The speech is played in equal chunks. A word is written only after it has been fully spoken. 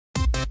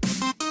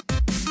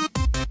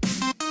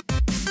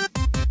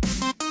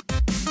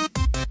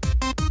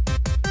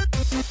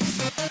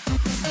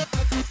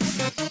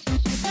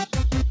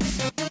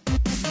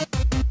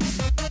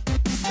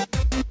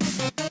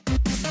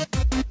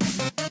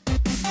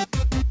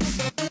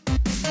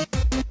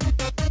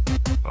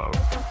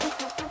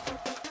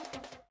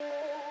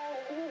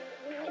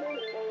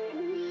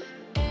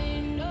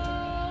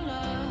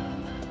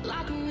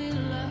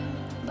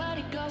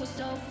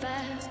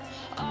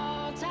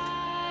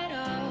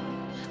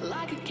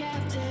like a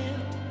captive.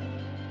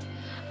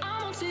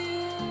 I'm on to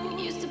you.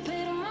 Used to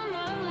pay to my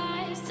love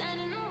life,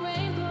 standing a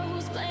rainbow,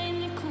 who's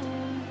playing it cool.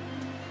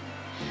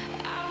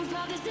 I don't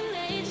felt this in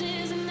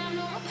ages, and I've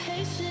no more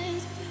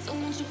patience. So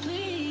won't you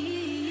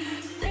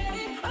please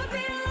stay a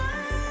bit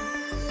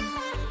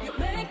longer? You're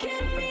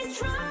making me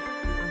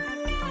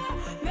stronger,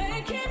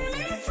 making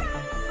me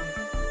stronger.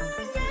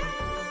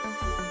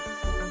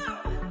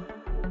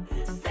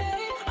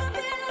 Stay a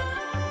bit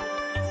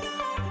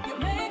longer. You're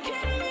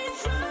making me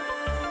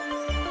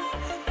stronger,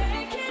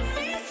 making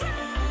me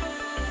stronger.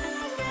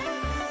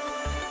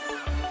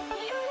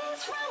 You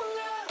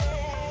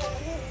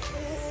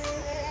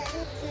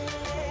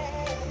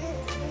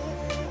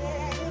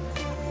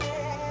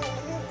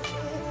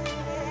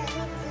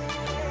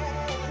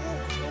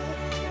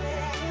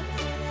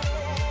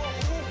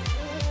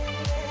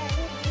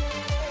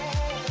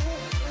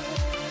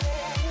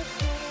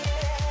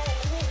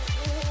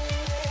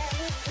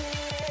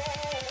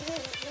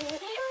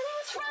need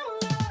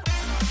stronger.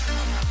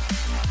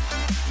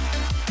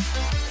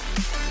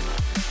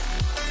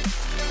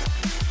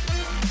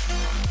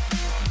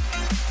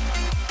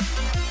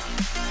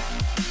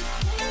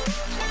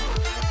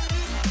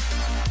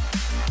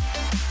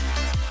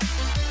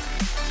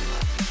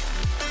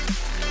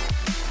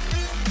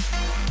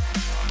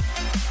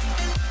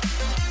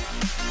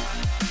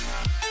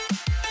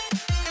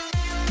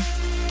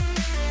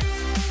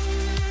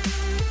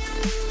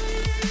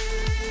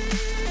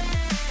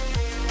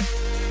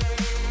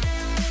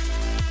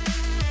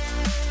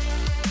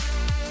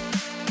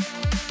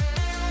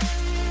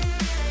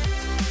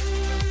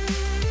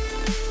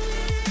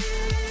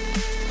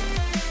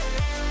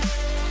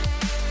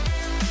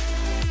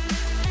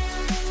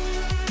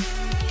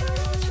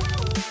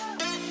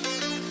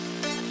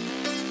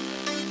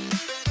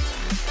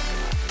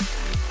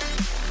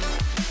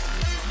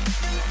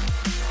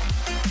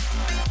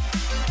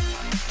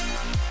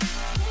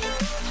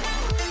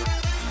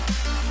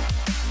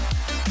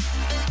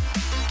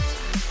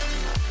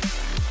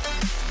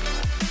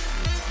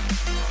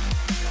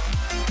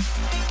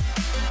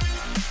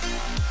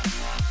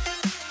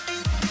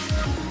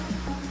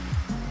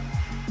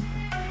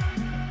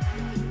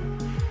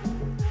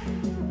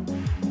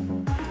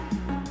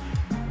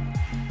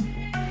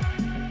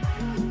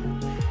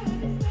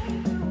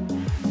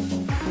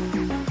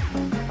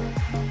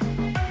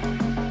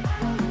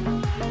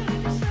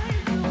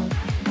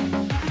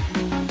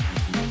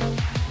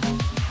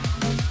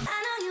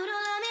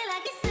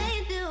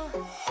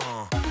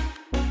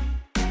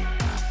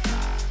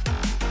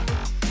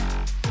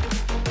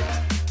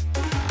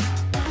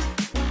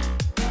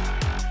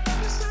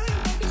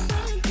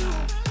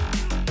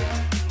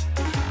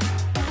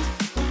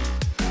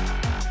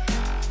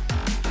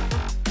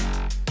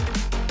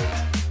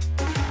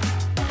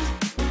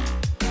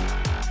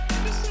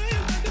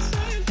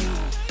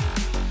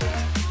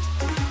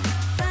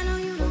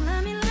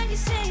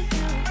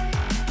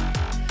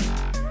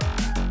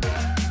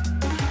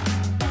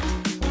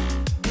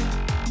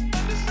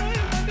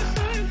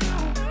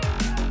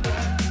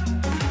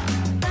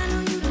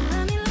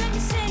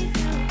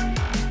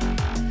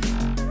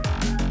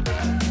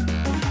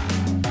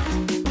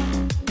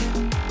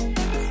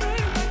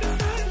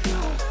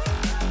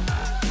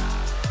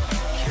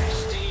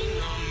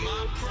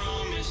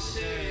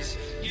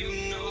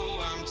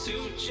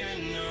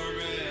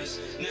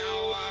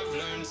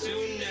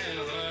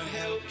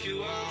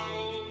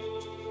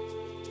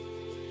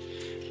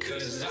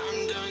 Cause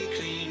I'm done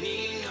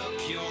cleaning up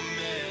your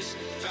mess.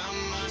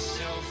 Found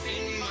myself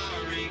in my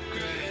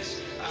regrets.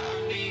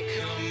 I've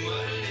become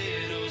a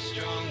little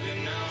stronger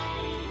now.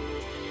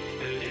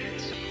 A little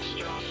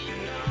stronger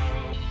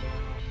now.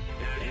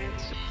 A little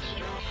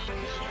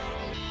stronger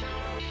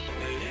now.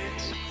 A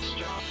little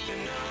stronger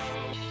now.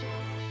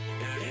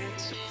 A little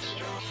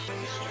stronger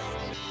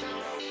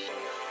now.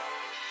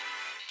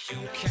 You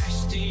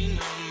cashed in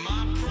on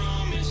my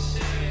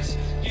promises.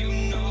 You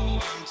know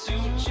I'm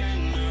too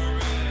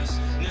generous.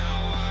 Now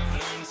I've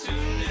learned to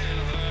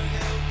never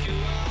help you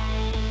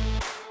out.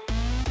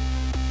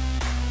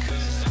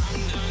 Cause I'm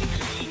done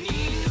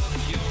cleaning up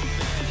your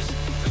mess.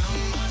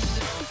 Found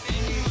myself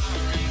in my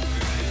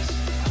regrets.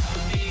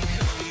 I've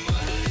become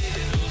a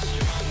little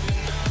stronger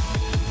now.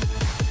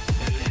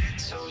 A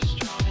little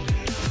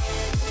stronger now.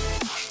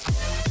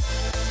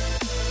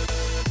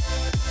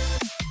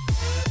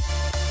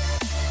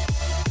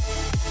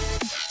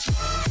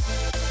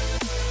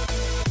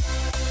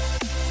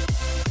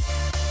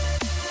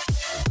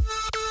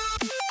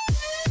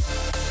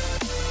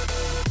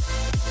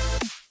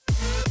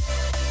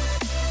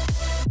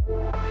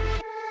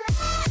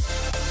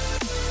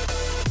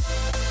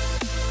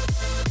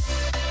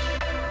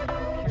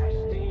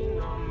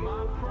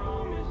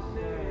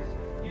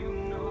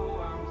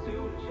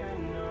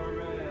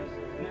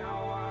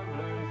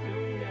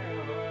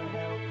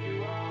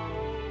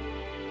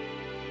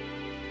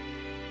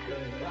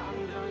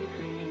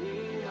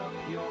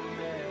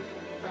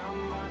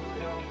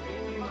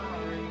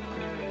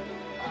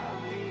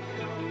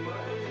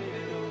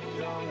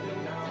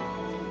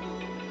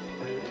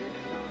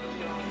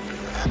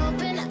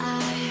 Open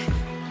eye,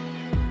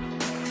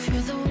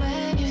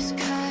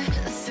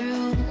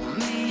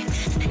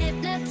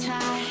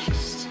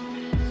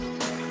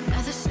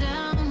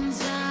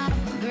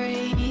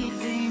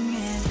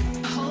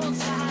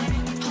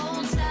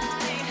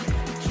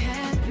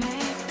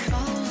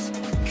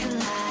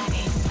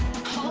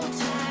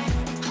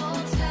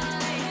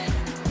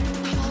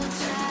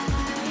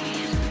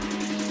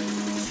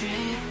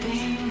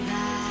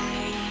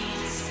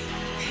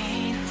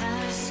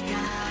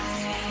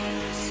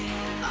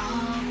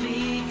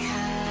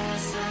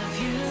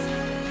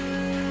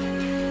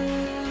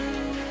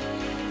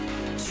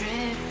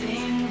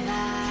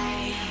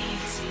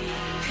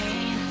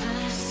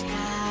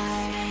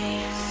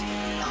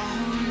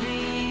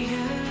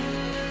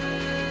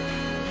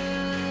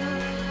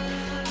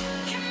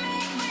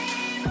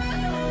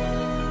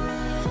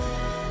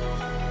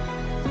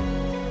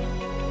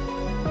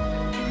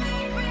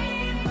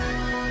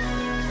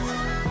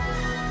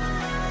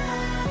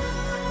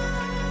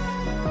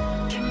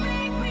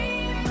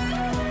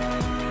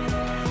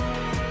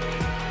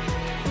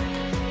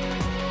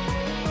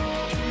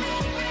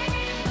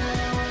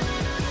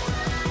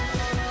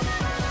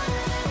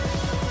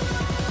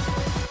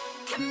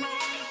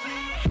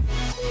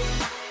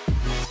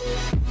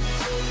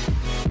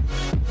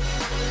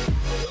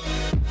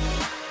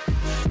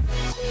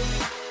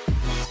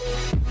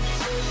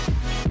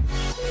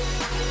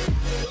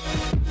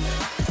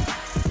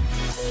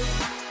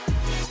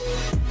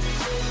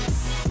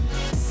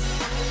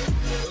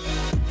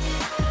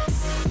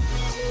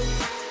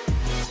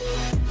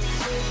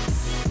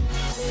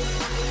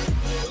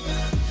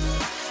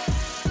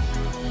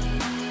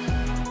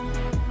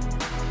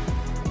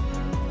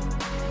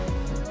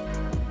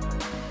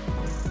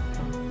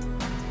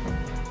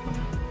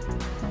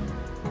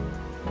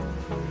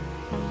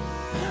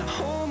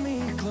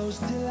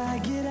 till I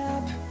get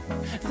up.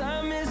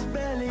 Time is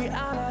barely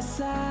on our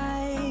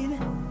side.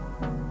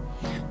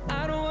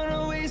 I don't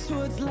wanna waste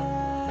what's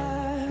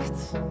left.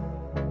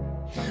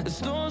 The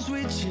storms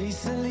we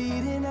chase are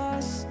leading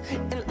us,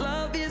 and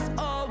love is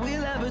all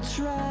we'll ever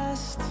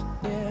trust.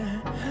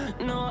 Yeah,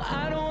 no,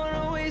 I don't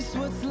wanna waste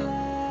what's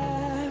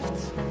left.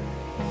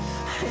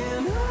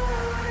 And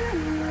on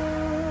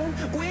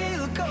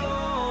we'll go,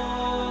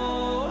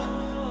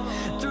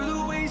 through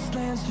the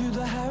wastelands, through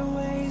the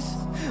highways,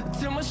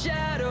 till my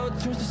shadow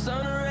turns to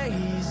sun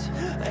rays.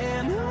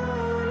 And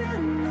on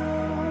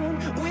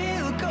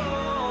we'll go,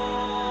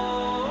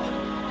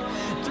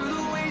 through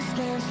the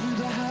wastelands, through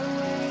the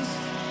highways,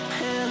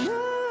 and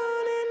on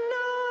we'll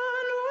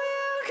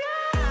go.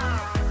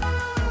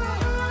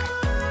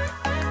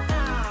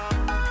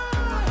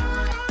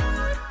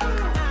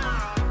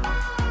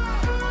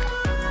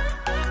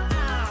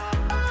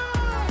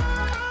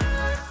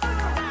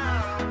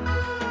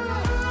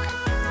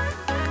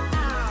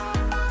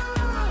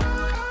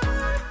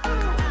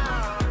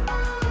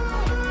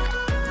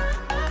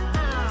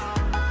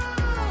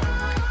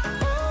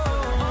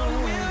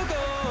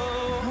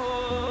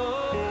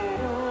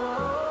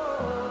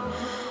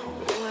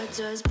 What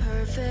does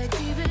perfect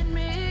even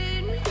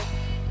mean?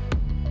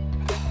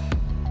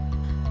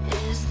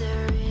 Is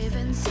there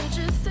even such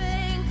a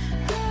thing?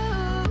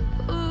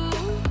 Ooh,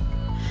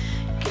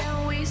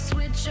 can we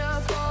switch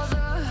up all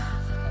the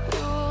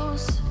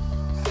rules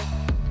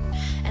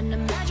and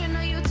imagine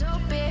a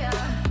utopia?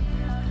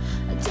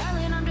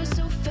 Darling, I'm just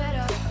so fed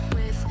up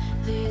with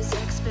these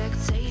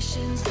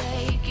expectations.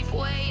 They keep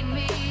weighing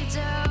me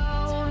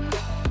down.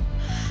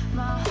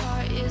 My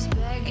heart is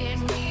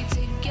begging me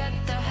to get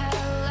the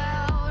hell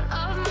out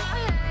of my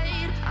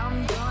head.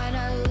 I'm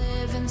gonna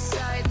live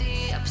inside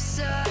the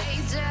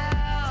upside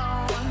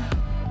down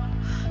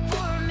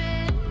for a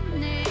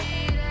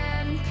minute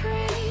and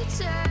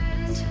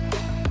pretend,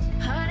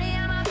 honey,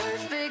 I'm a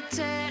perfect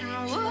 10.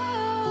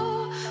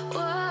 Whoa,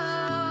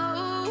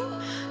 whoa,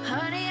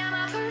 honey, I'm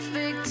a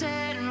perfect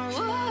 10.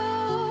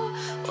 Whoa,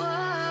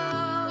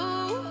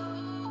 whoa,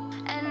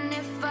 and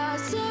if I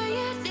say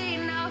it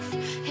enough,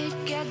 it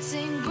gets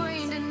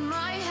ingrained in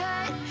my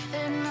head,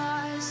 and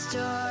I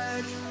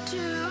start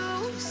to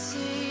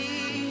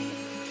see,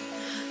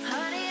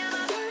 honey, I'm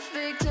a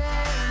perfect 10.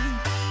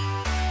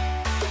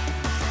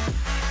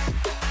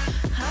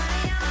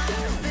 Honey, I'm a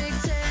perfect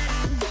 10.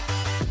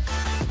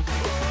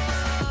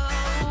 Whoa,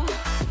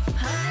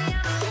 honey,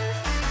 I'm a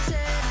perfect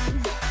 10.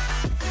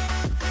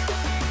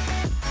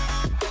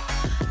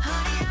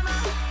 Honey, I'm a,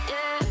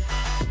 yeah.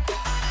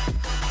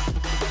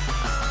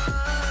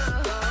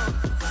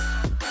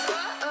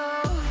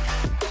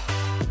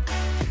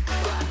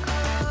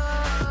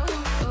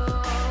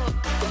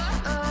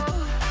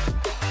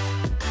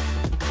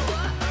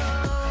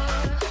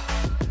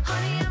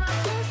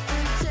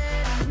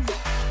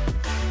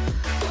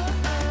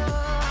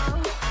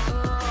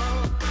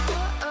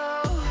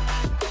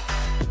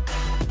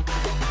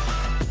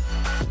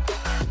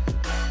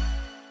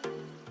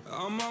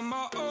 I'm on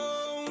my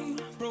own,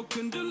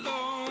 broken and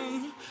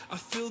alone. I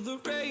feel the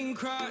rain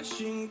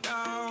crashing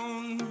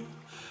down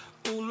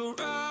all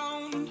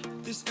around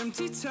this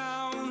empty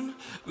town.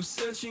 I'm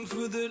searching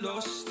for the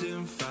lost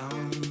and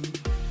found,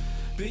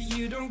 but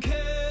you don't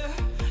care,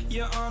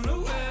 you're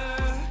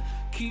unaware.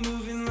 Keep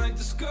moving like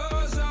the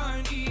scars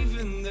aren't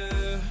even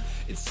there.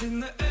 It's in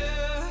the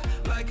air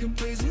like a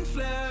blazing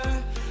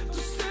flare. Don't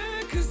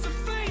stare 'cause the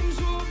flames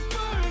will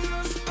burn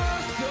us.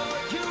 I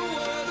thought you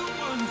were the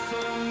one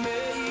for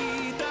me.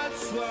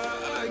 That's why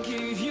I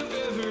gave you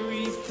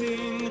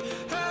everything.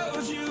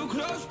 Held you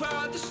close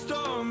by the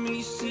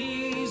stormy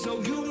seas.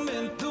 Oh, you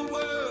meant the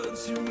world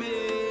to me.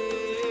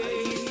 I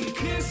used to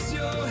kiss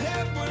your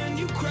head when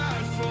you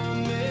cried for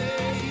me.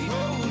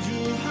 Hold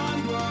your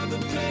hand while the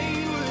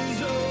pain was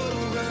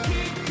over.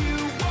 Keep you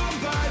warm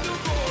by the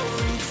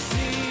roaring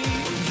sea.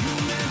 You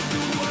meant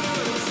the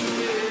world to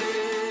me.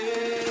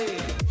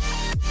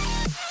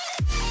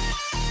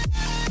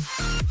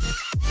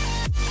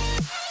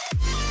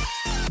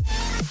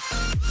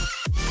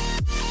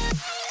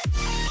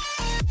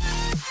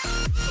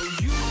 Oh,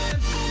 you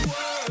meant the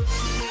world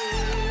to me.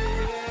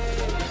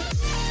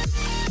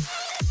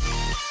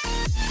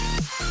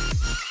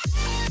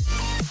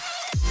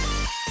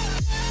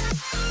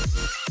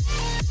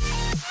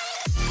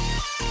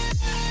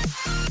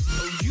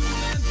 Oh, you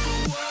meant the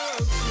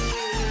world to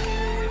me.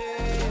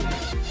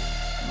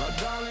 My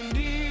darling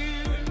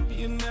dear,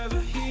 you're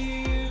never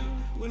here.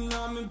 When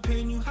I'm in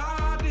pain, you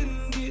hide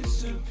and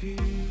disappear.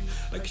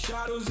 Like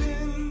shadows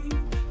in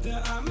the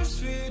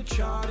atmosphere,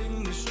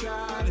 charting the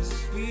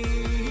stratosphere.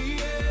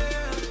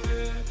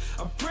 Yeah.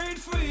 I prayed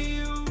for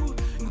you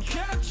and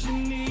kept you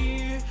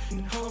near, in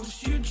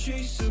hopes you'd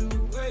chase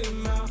away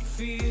my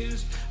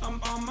fears. I'm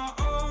on my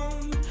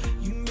own,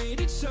 you made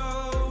it so,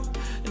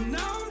 and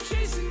now I'm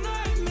chasing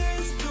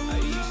nightmares through. I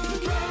used to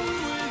run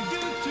with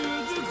you through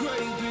the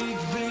great big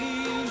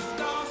leaves,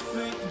 laugh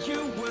at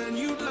you when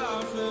you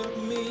laugh at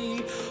me.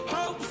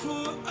 Hope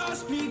for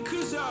us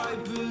because I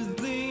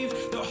believe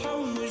the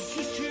home was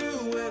just you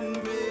and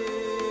me.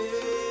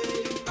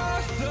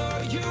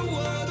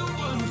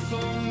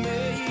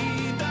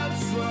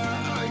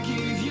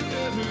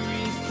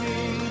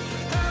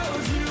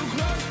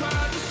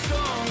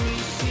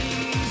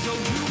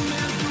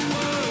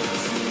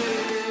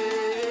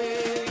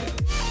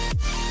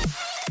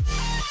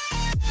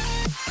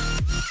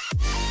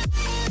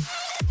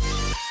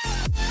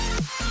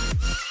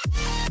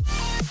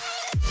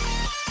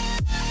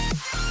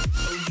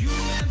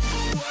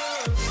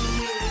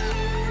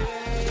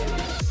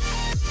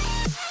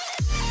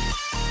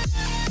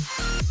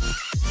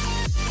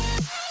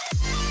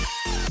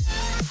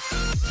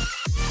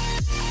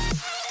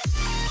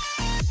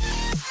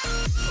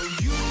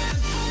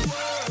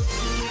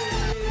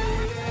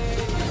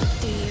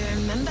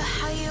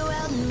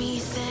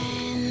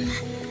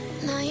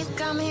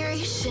 got me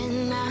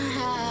reaching out.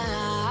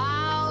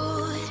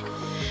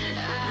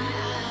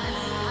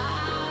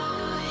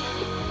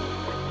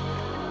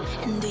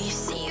 And do you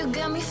see you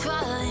got me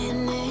falling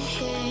in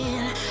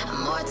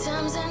more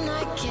times than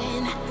I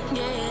can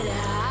get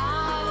out.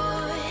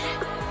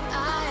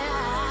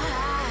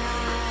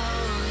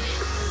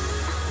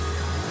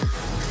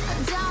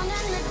 Down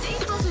in the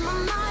deep of my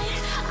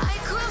mind, I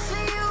crawl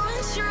for you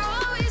and you're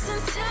always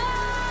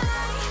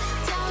inside.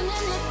 Down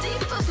in the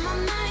deep of my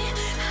mind,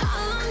 how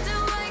long do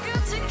I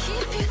got to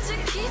keep you, to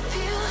keep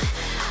you?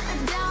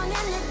 Down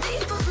in the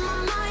deep of my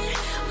mind,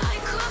 I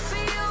crawl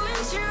for you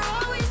and you're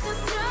always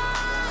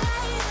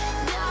inside.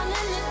 Down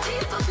in the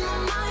deep of my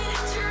mind,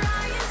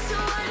 trying so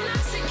hard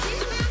not to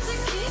keep you, to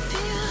keep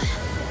you.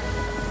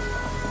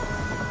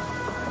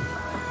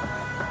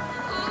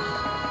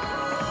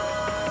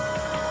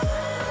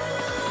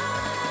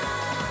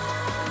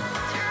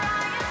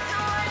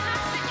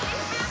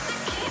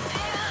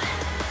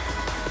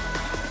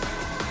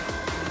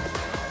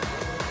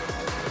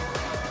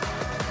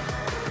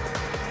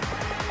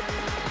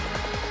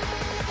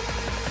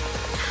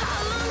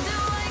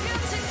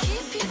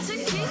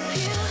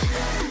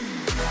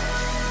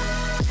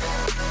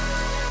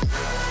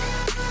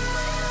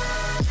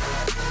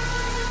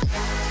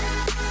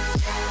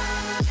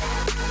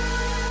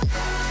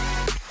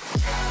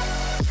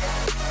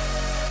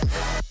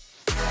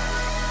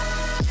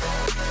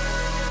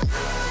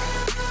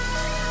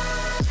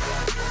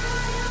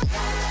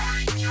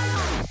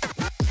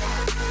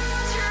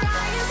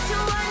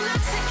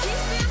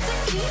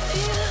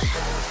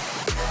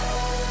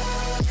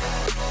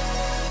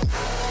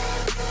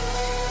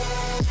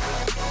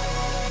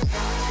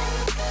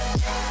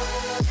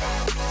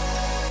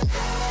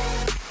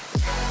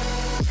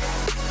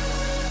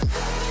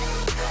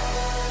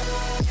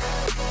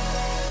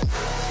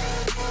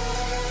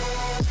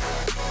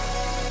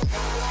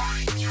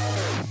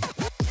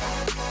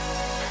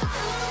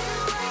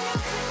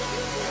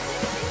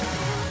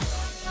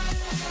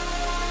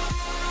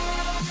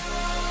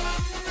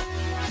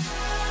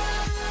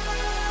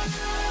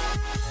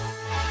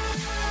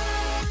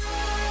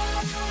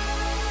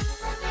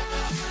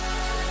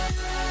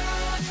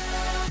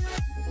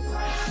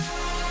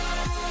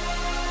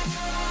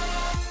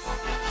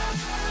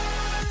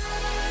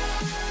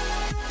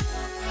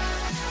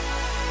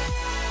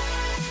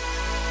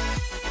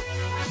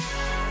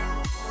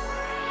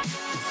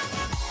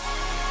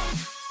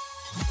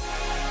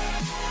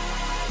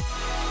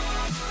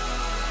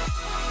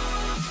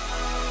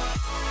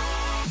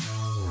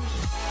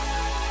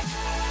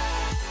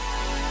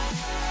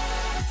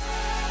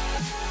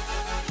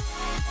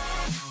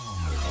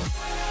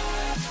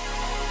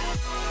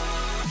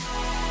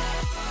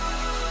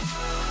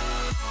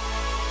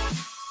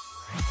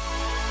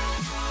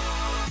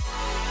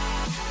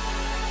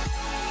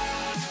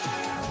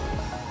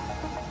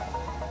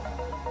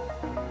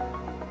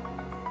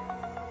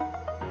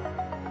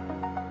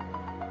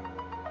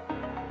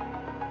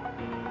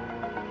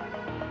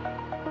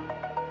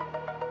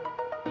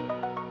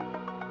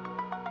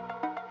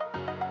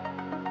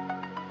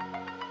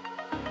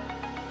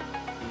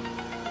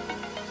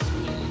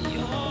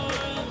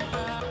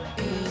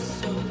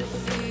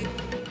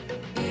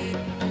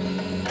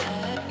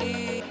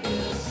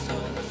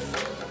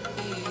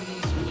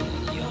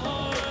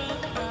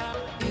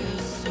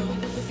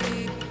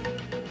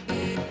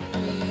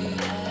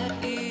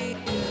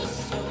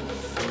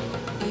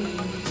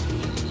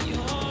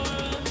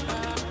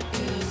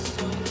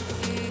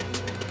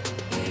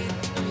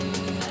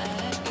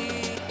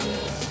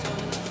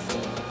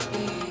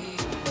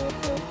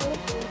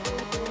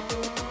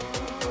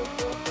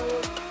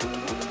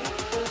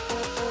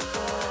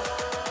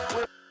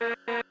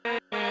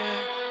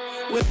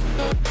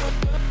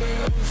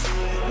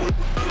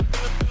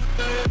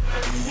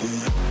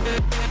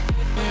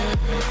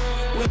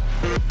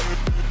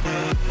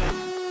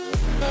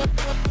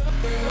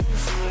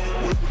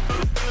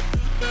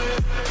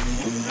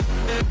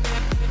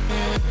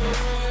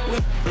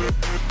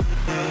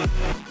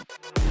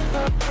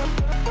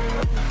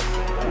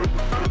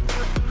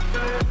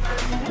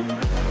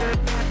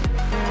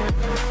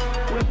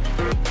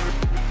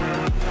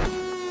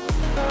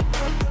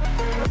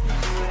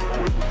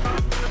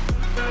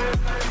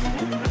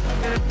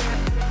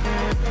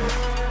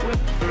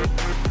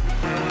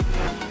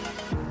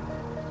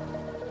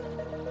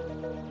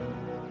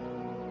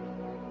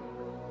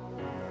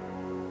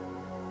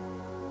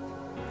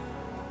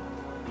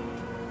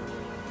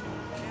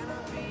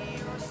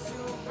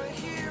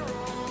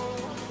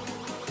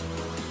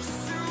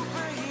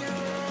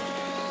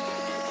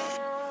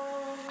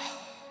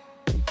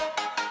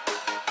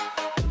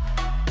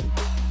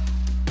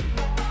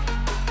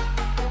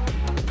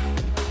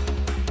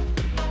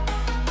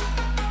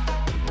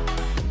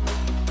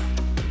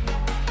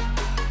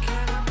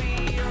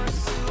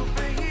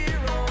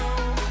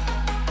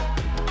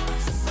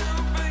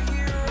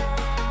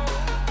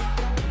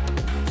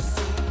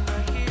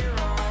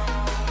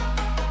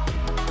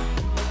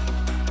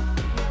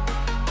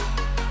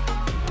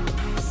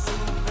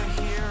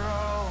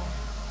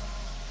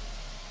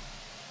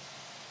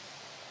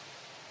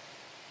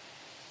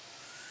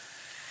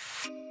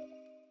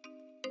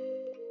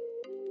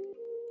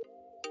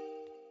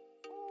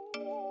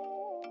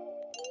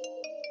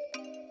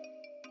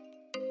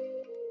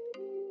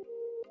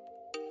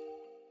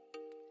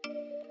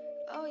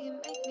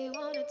 make me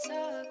wanna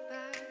talk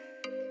back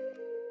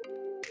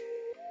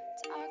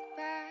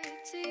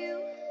to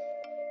you.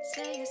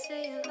 Say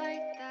it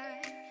like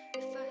that.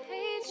 If I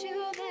hate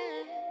you,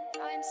 then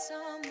find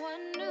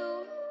someone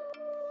new.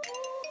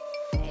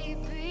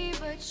 Baby,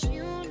 but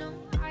you know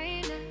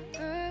I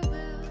never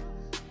will.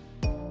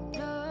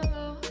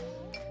 No,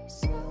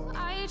 so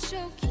I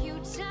choke you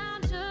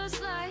down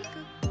just like a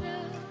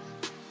pill.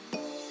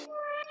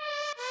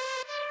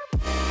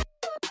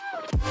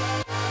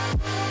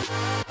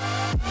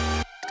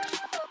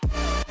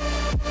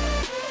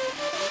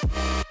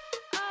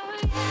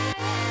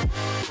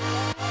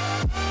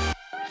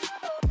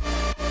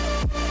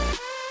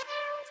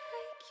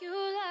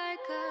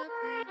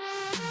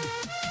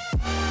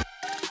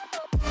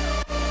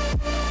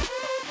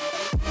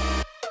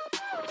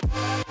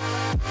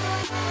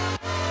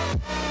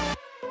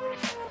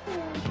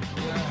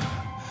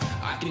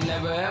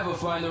 Never ever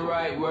find the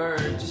right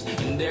words,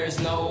 and there's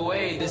no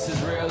way this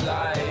is real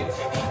life.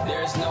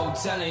 There's no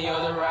telling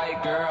you're the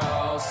right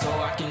girl, so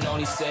I can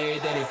only say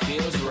that it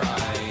feels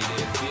right.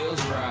 It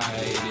feels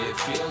right, it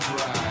feels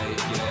right.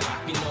 Yeah,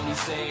 I can only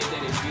say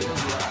that it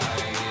feels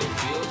right. It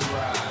feels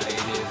right,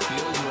 it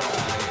feels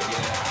right.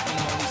 Yeah, I can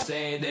only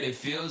say that it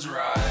feels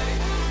right.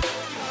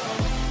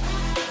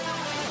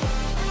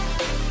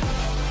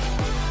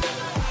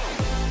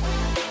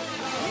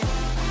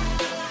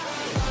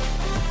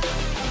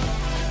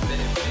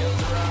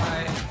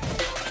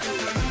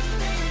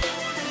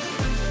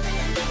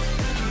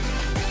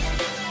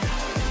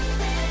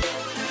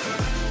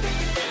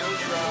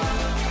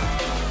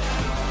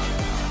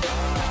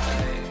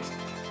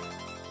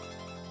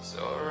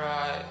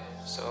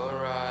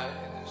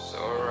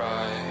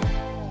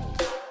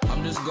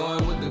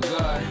 Going with the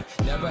gut,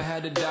 never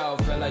had a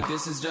doubt, felt like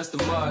this is just a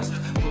must.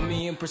 Put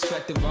me in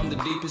perspective, I'm the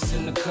deepest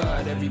in the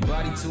cut.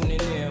 Everybody tuning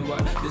in,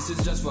 but this is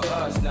just for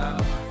us now.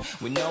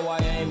 We know I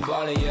ain't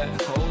ballin' yet,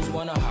 hoes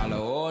wanna holler,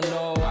 oh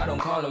no, I don't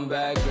call them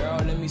back. Girl,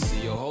 let me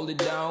see you hold it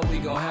down, we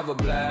gon' have a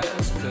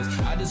blast. Cause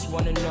I just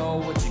wanna know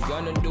what you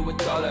gonna do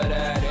with all of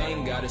that.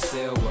 Ain't gotta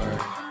say a word,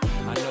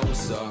 I know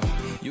what's up,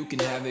 you can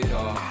have it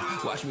all.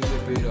 Watch me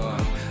rip it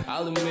off,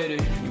 I'll admit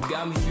it, you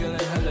got me feeling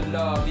hella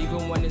loved.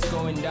 Even when it's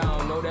going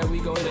down, know that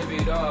we gon' live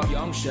it up.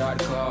 Young shot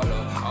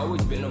caller,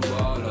 always been a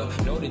baller.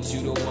 Know that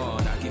you the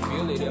one, I can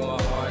feel it in my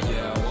heart.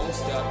 Yeah, I won't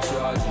stop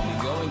charging, we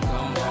go and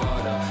come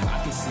harder. I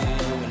can see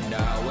you and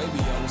I, way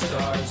beyond the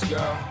stars,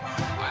 girl.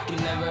 I can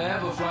never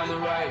ever find the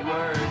right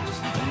words,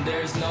 and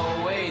there's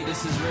no way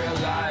this is real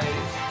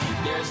life.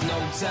 There's no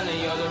telling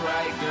you're the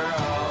right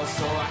girl,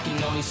 so I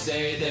can only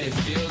say that it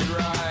feels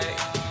right.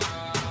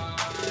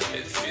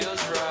 It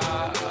feels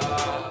right.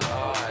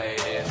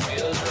 It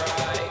feels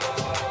right.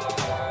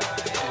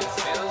 It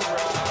feels right.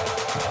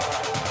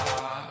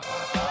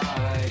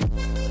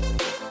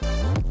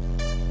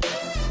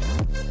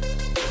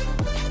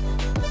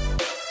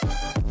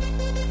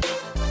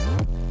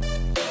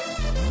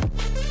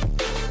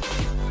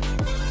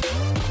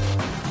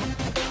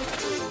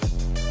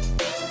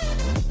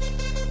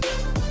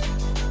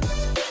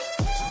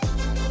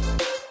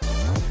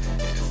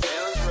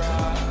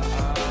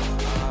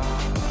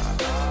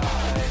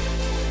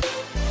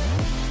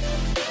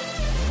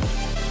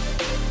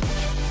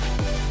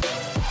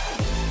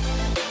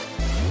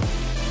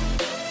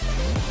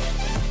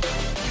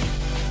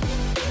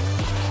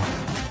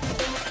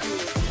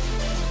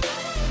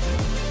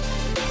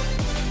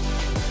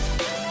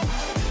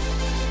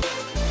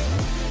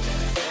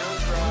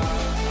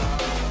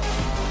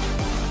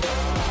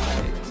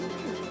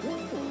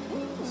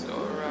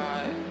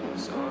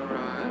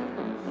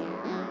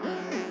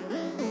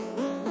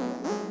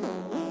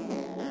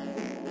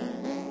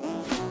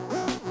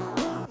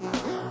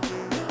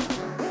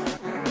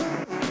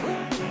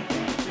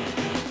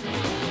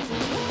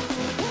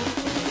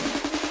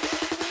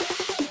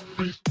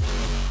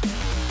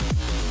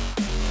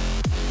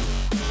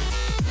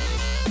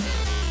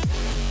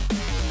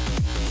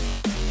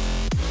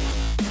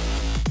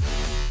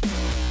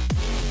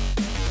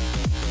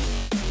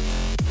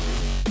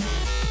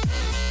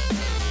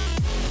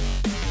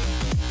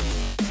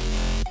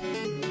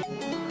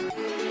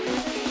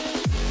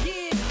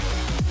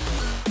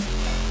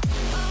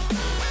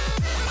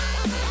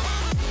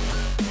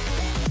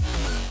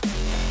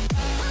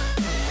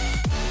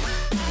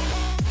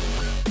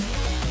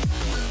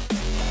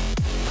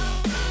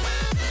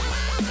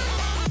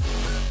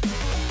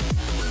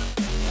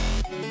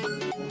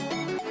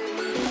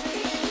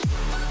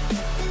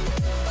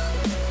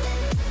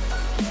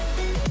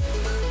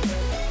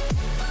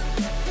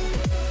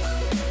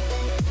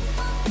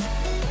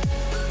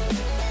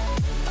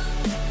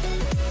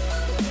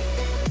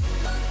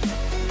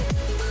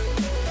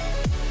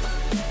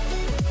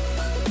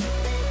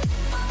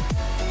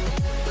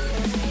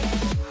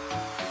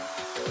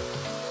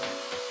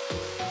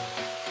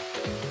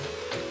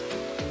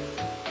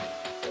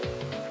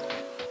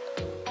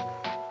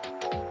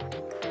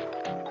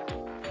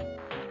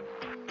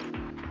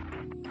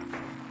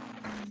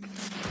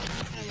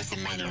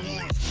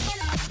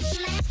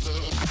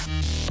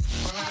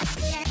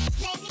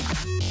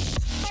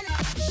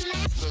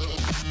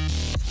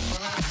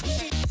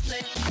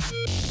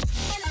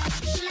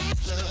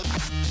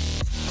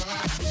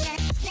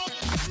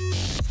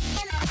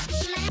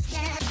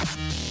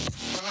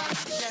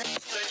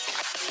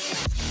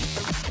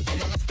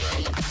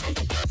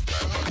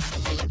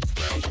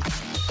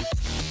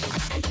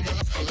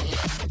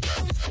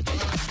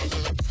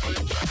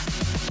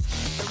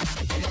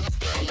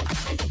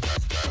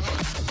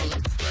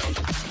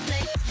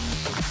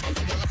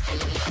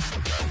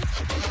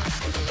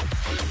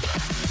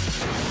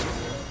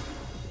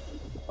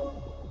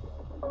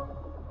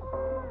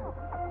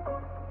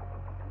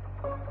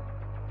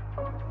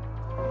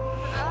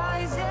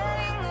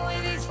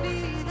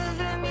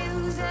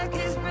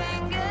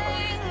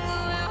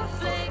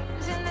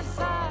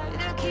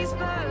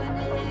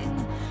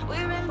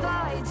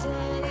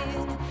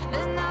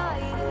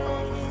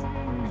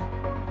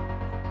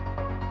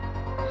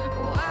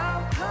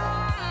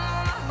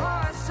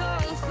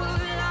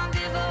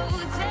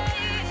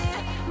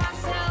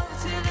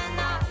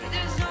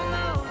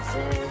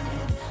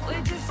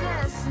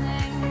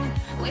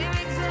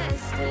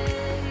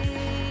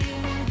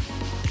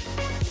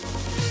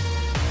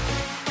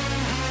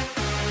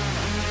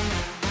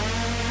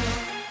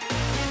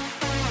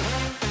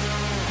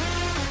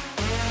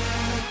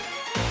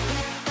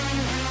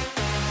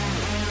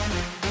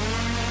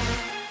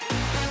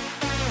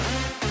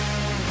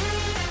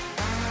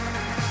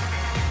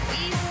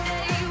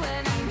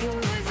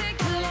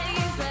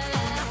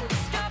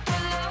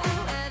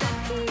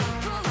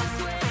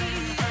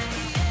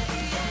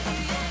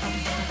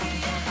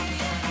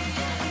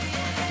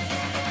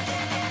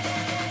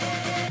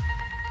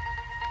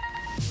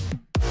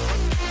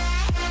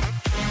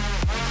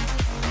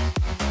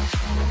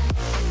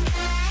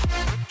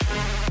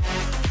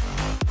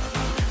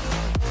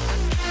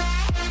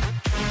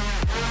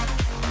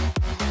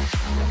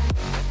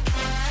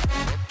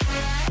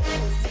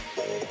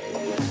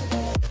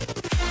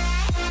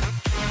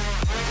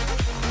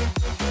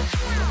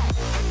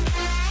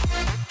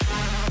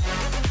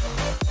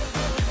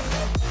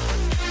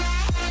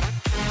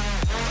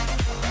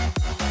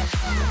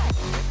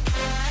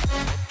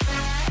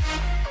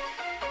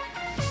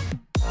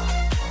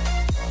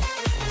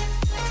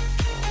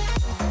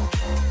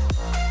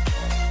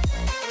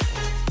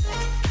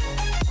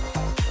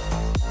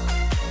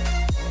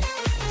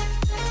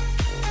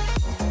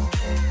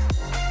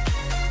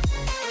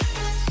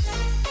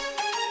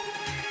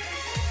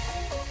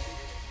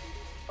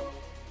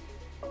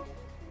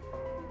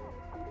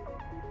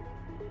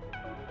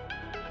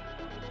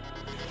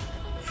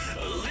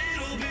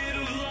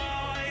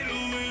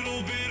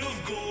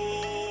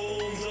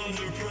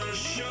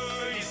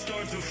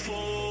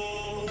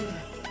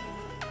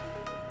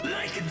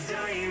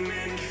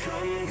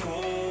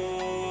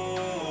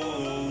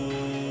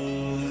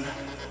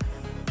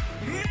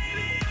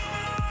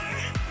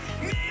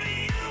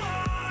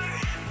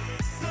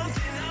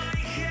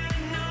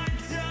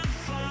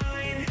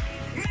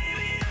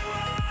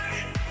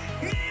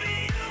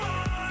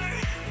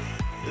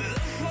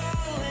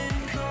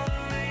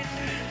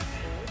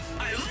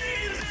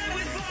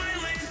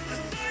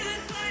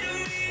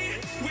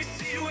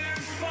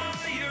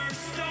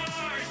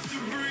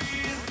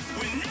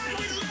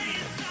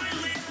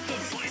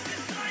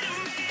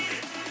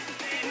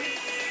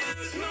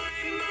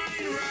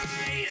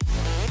 right.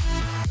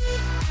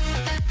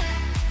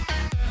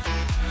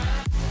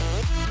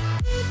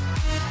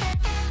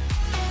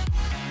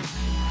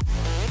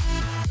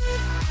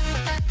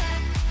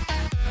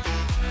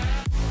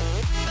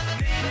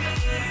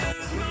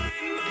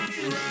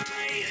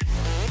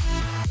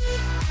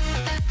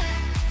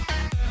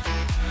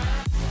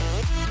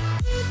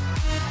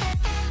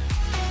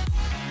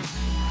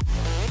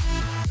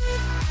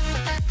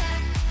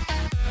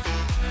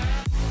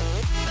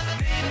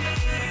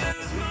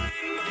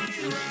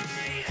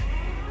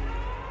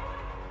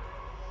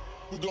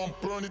 We're gonna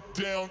burn it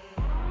down.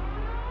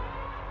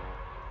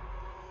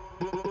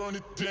 Burn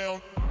it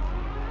down.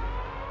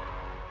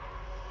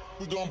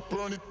 We're gonna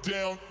burn it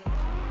down.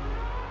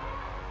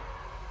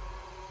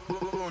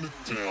 Burn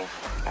it down.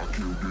 I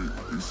killed it,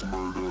 it's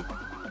murder.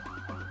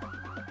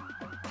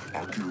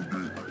 I killed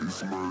it,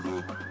 it's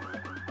murder.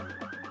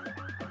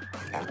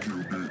 I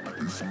killed it,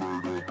 it's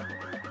murder.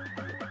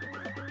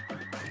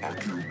 I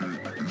killed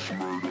it, it's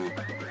murder.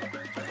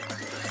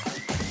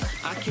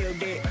 I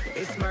killed it,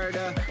 it's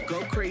murder,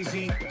 go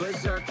crazy,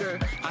 berserker.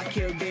 I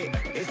killed it,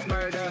 it's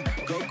murder,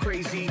 go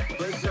crazy,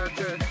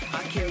 berserker.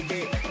 I killed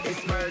it,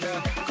 it's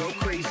murder, go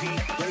crazy,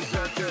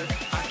 berserker.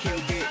 I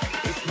killed it,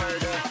 it's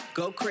murder,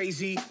 go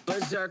crazy,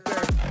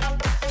 berserker.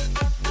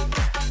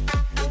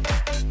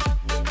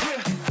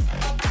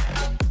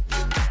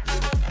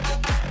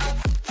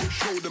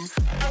 Show them.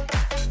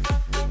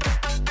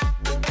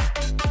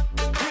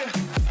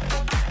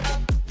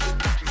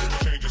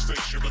 Change the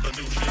station with a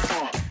new shit.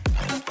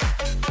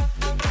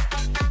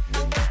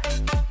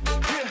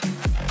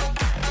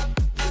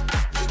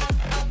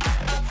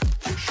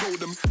 Show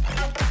them.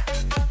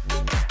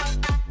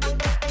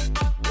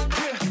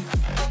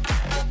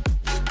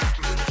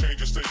 Change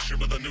the station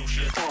with a new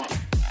shit.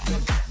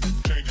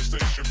 Change the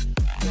station.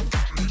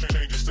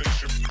 Change the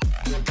station.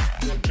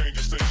 Change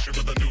the station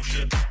with a new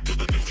shit.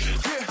 With a new shit.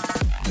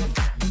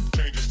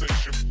 Change the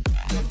station.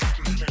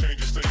 Change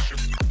the station.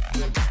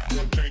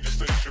 Change the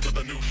station with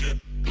a new shit.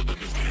 With a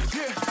new shit.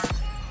 Yeah.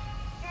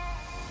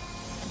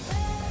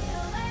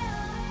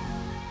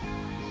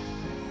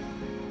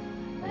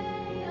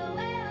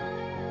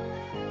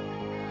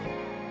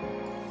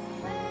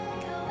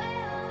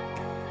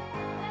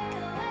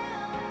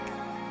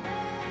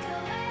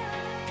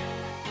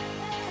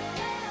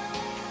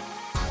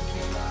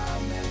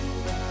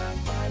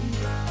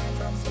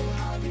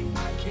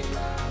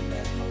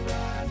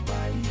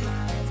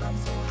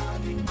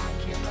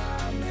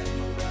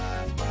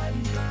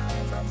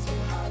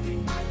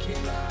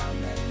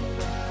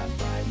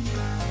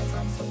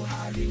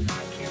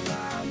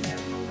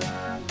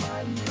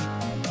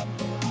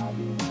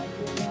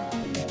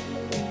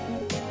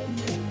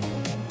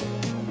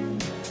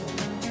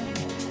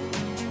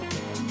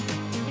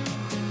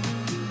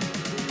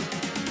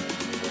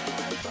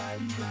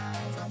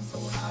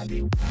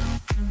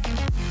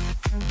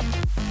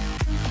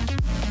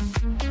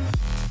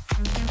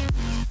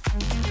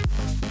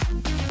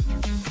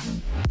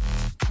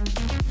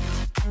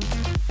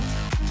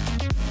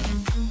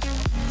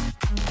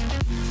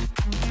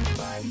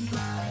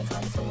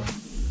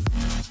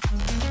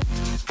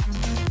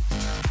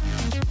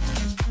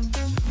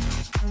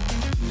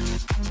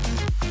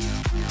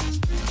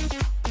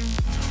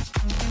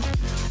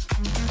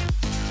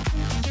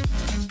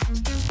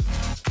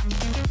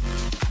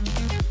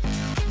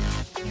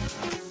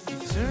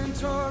 Turn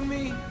toward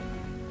me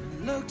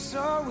and look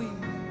so weak.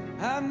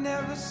 I've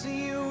never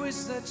seen you with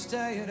such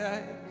tired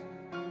eyes.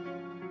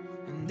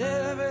 And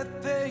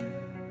everything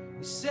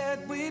we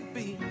said we'd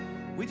be,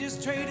 we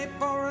just traded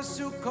for a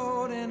suit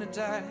coat and a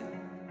tie.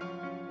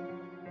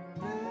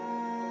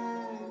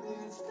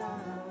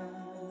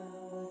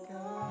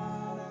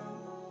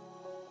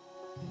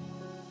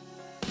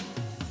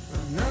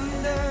 And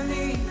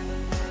underneath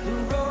the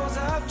rows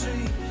of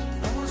trees,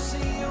 I will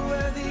see you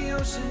where the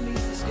ocean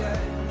meets the sky.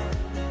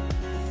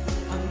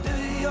 Under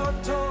your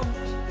toes,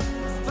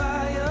 the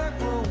fire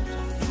grows.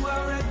 You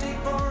are ready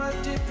for a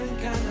different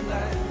kind of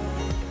life.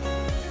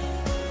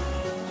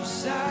 You're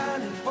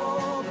silent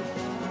for the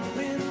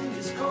wind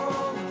is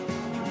cold.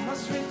 You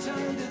must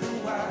return to the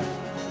wild.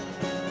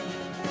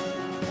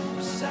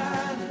 You're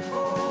silent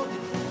for the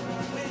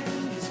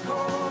wind is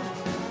cold.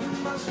 You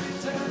must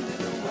return to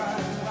the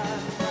wild.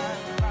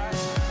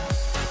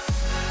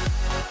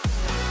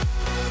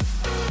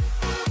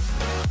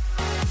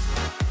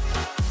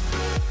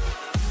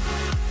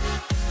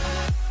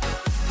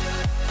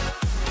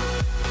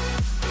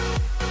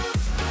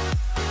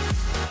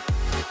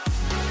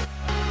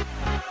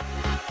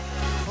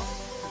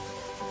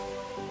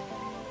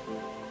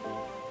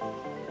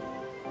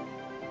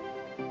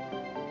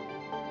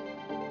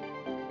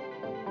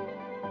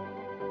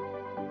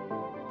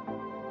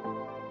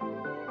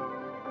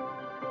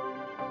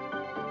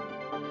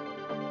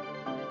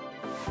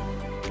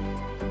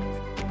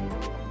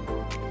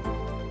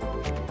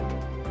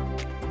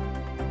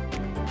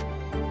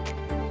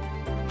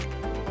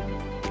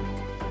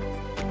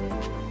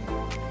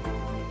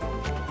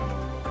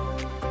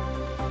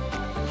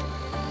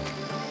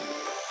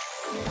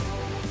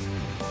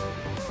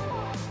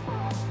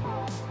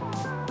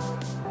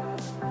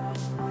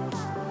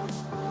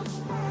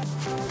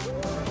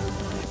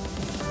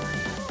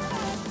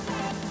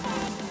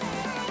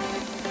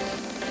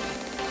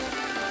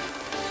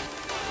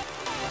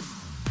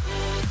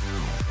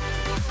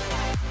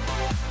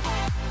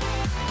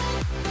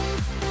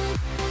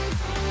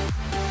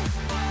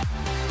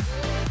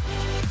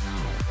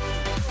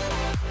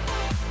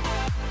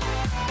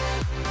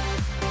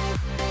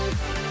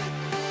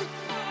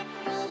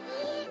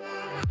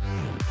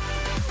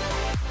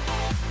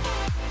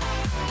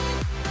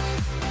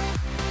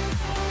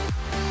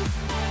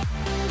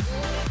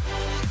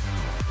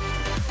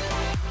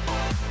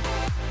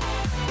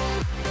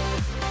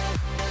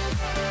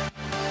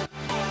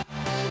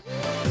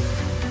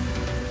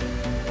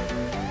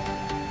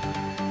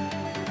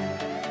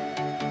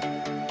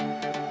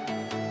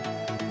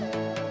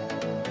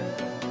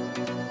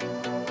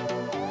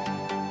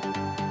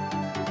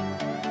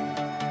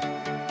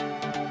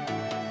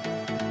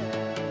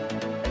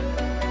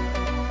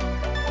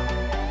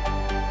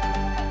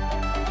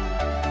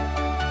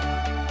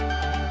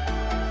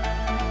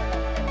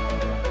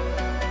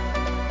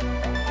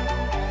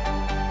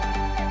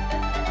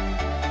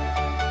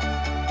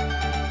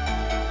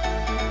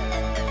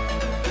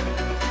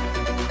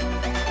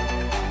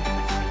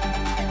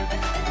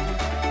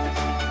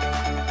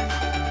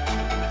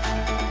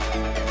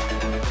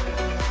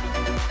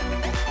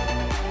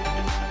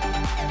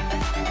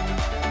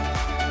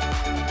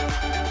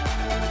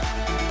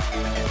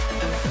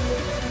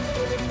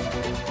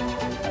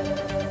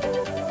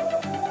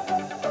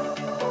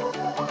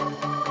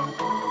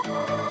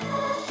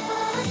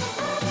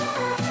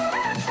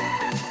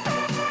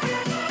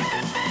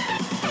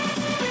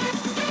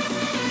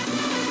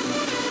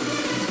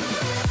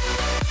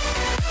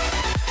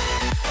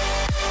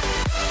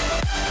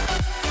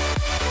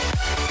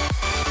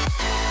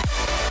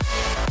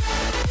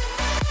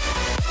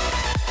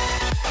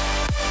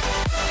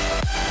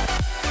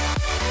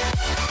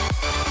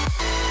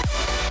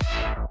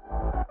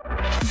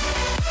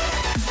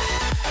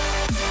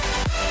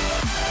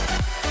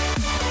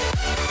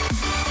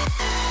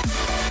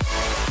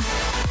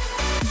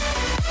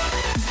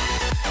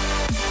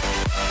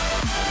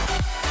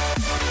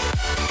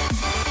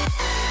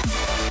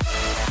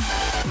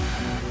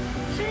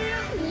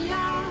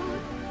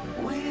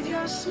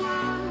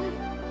 smile.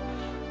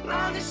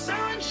 Now the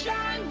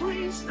sunshine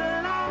brings the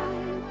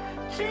light.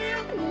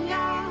 Fill me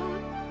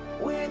out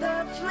with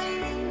a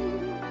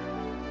flame.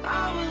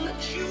 I will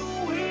let you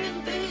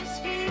in this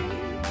game.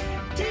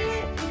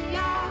 Take me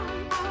out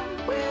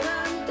when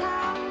I'm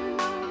down.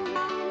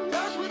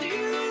 'Cause with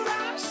you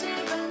I'm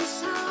safe and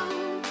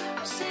sound.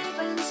 I'm safe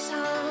and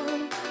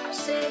sound. I'm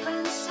safe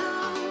and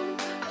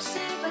sound. I'm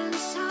safe and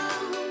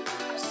sound.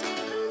 I'm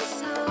safe and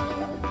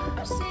sound.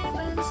 I'm safe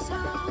and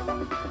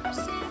sound. I'm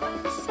safe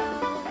and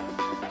sound.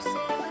 I'm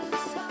safe and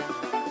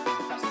sound.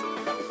 I'm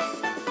safe and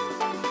sound.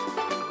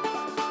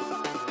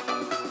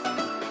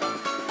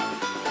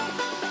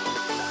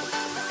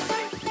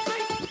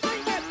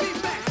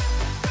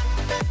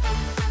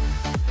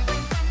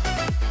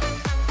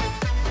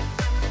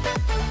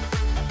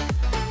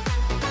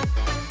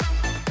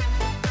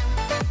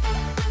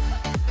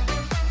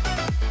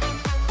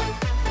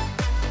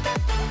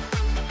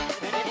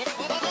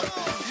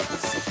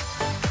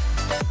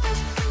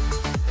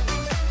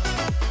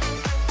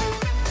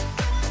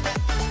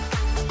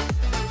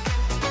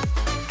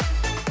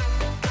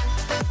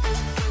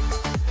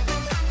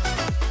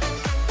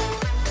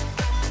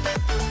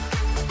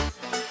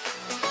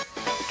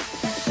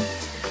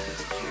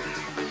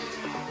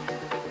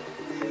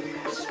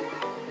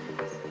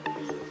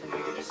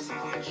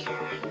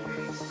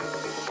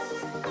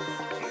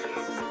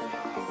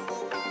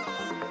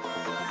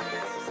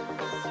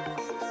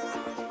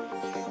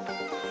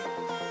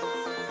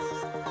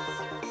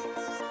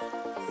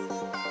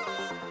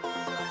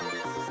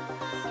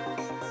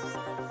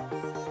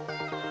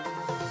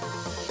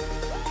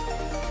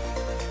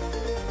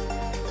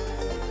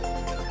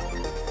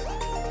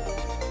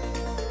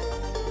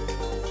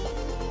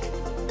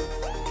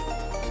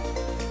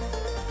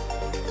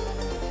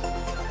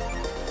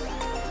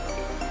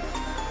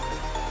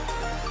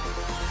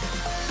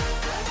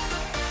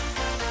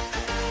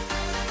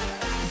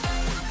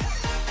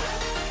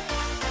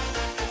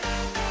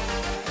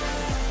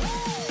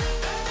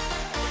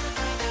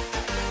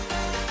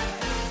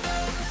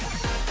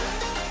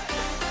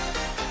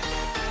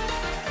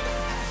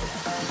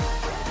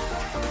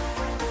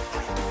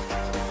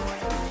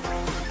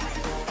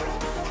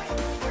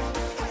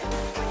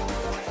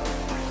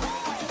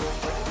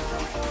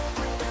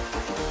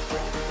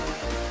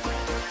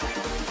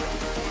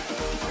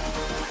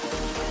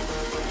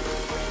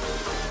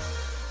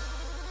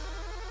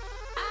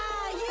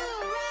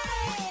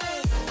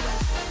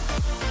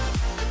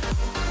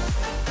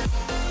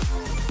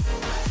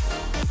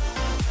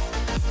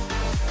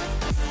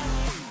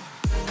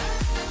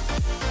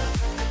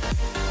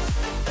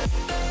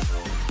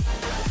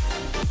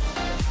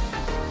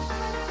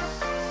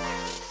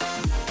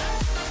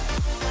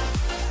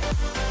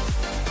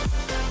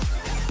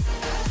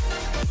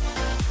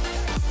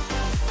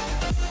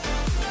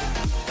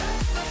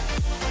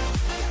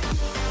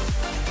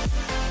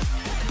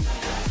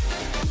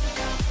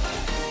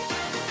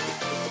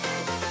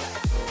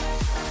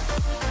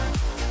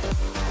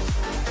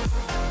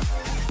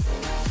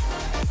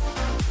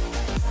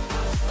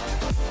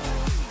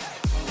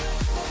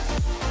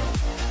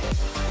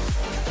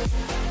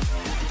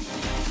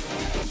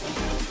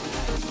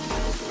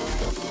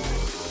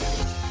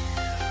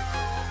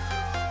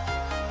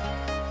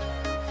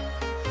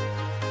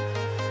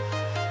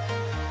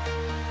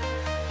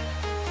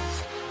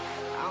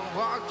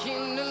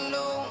 Walking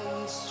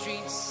alone, the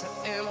streets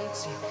are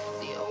empty.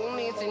 The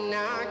only thing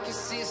I can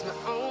see is my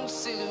own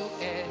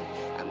silhouette.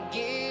 I'm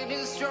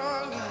getting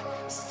stronger,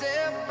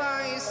 step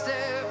by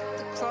step.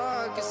 The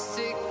clock is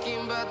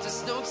ticking, but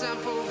there's no time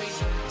for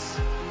regrets.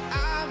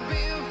 I've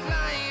been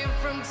flying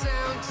from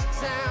town to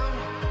town,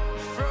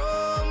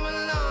 from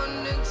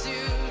London to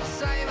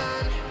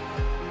Taiwan.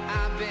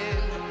 I've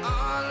been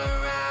all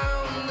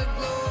around the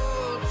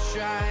globe,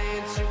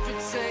 trying to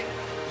protect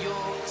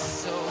your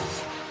soul.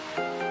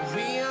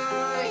 We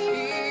are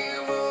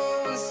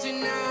heroes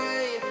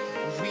tonight.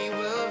 We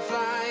will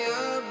fly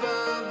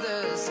above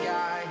the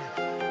sky.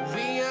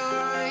 We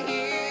are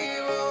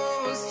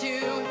heroes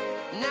tonight.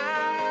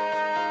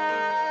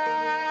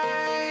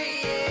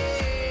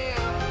 Yeah.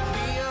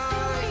 We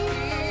are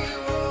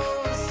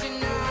heroes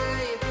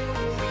tonight.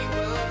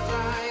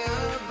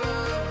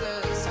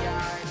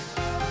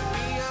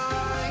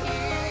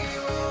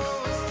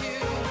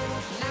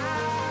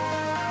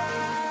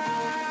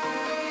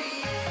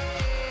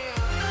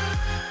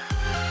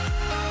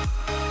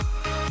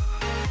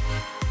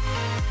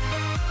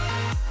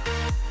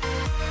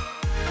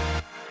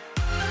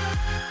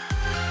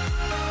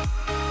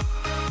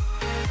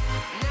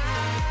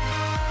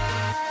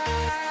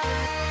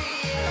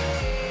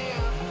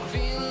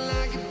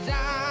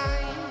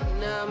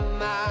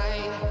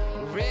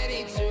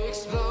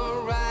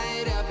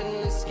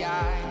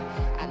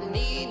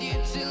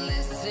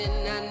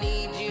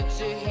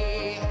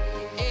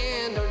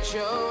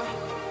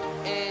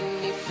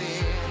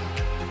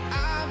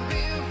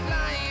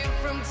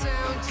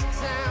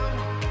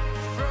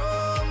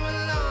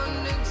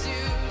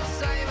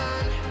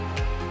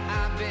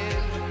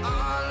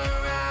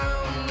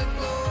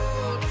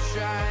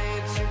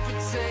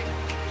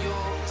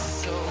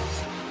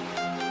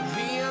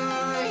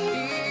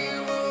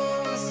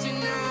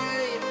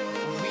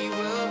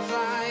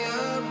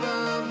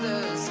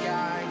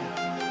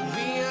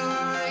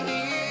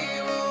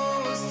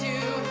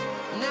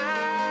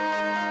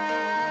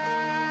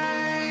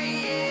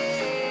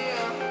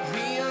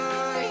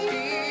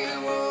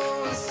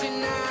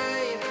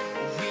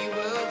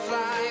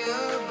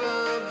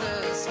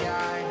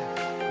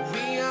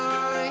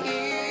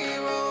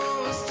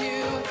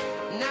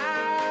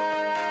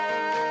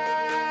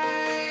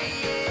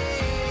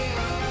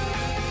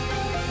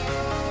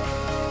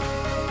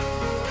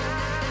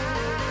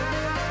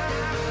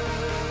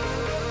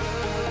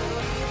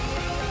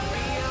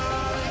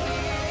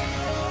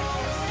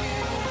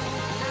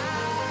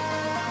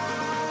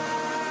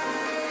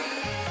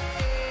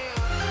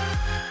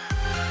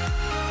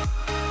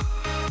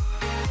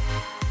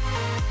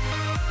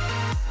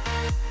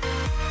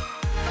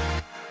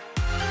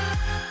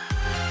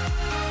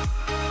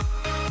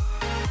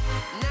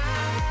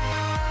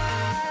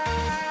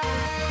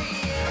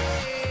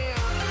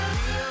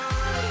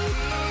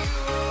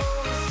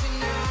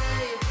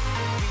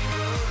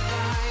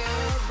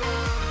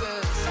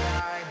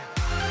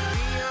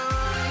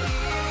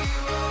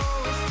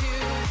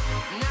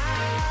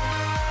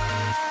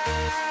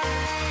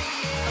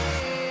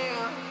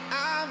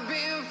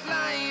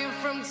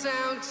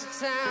 out of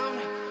town,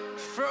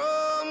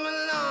 from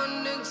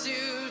London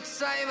to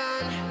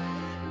Taiwan.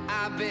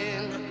 I've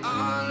been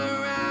all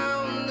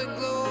around the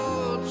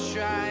globe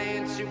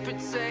trying to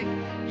protect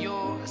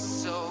your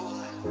soul.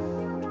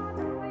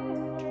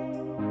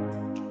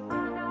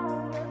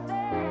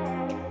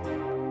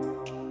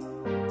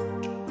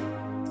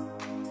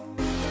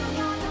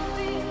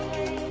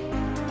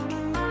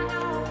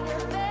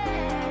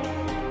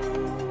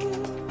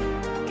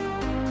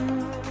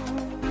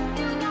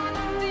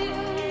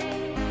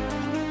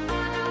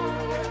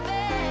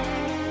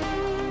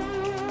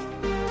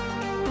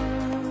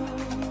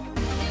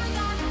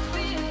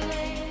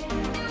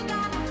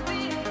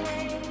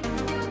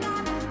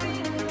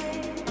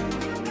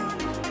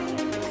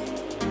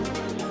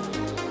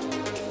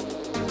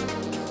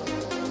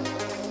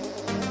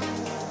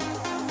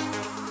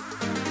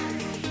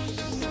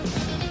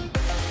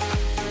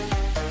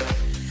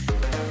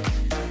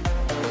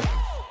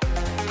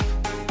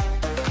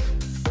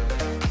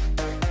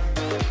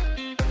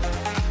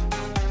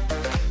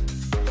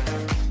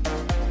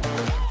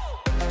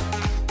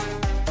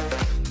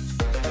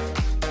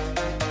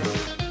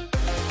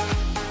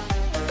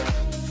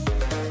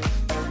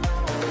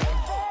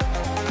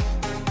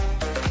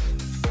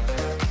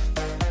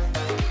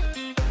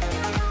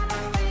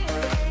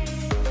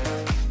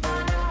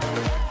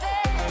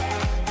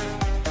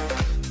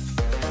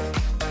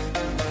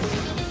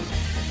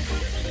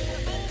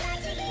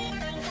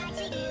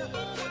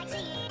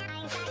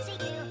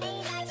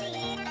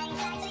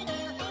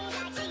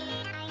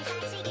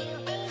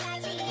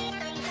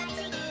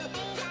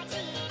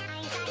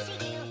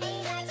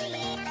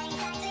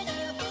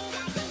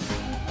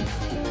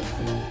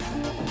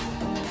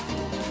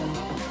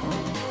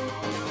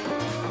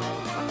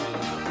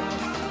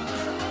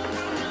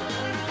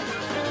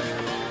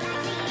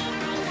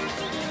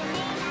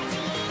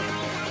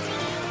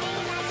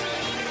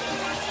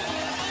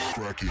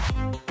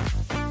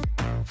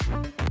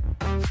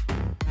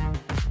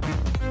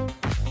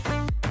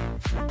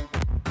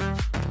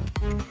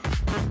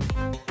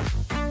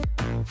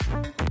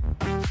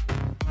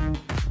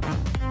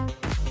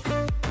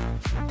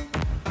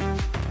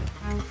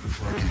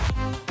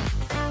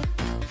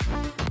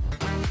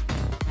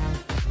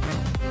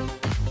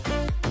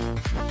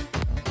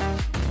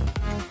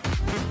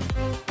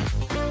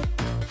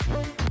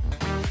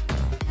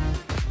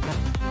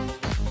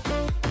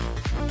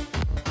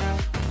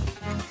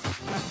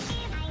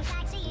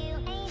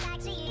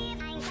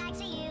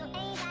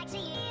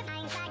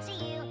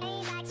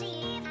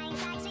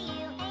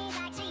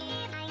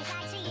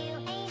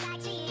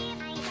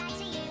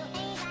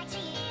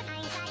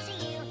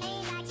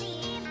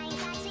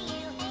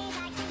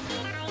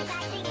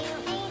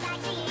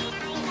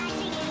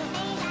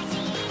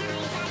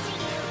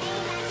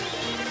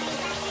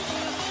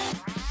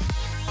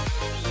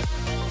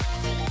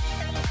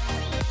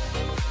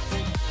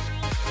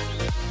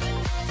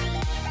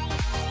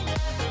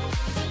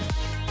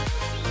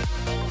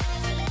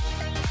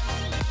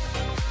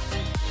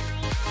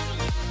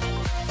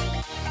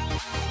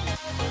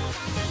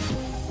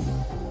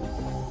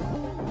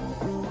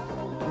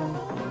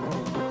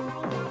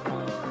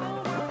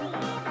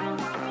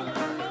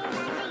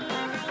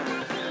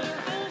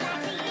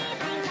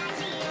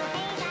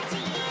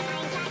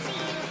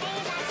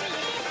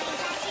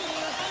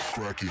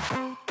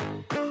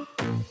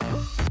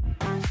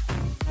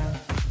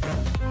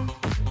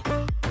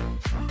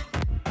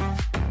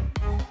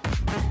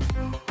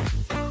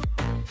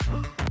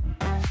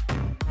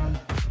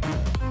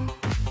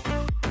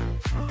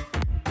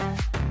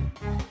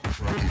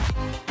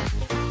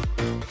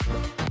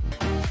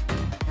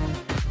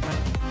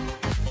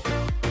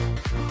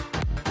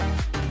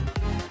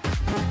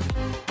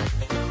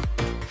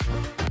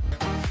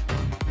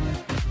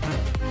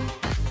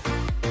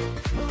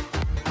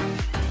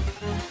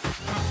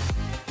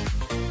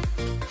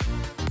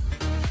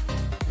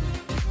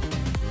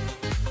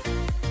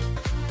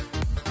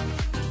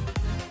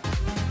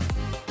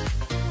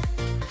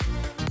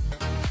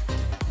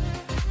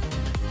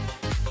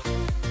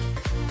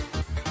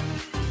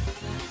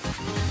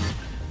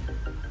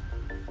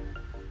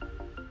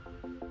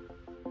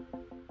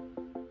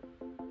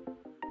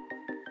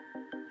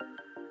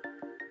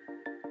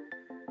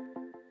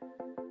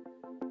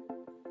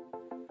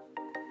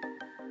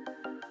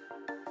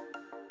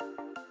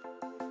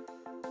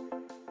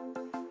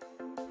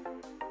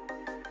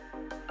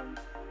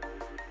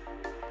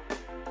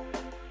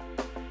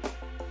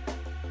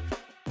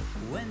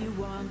 When you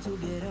want to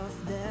get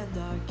off the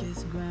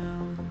darkest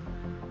ground,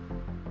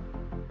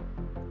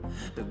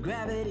 but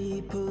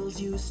gravity pulls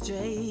you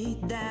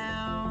straight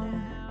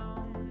down.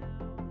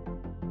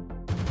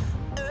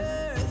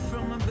 Earth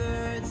from a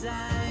bird's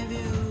eye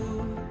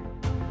view.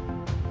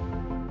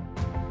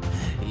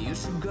 You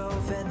should grow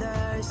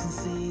feathers and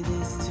see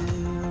this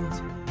too.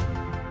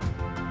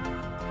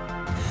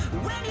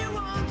 When you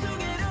want to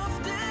get off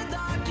the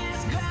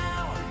darkest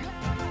ground,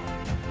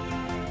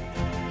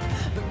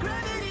 but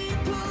gravity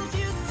pulls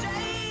you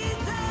straight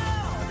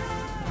down.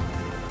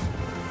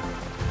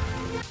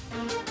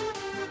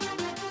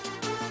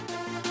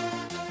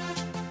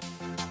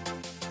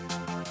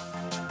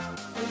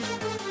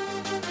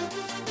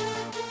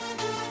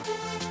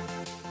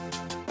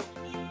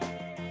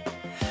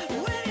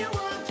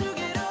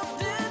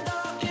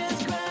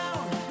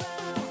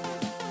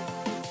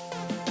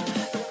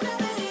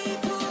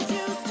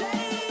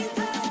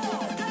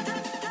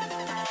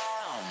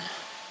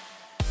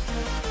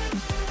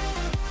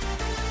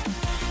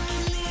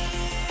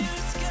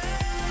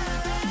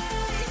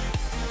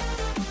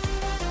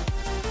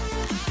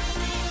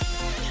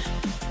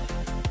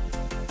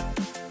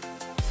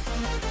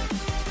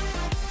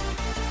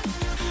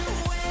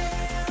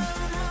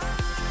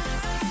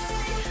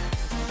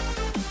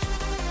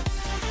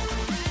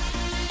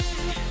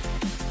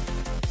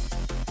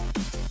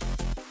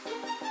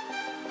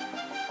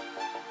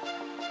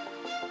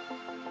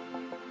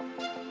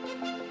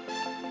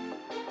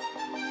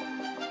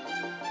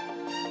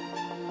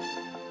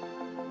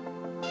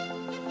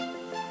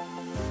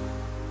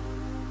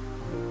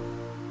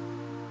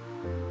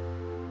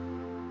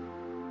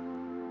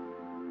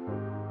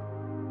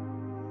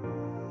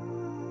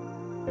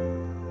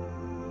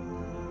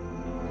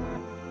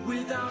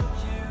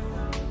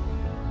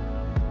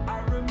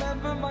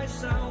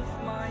 myself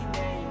my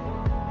name.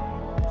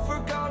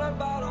 Forgot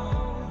about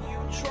all you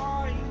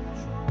tried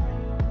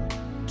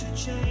to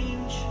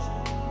change.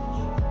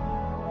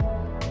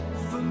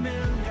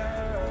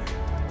 Familiar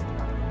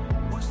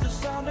was the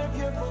sound of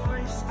your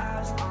voice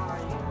as I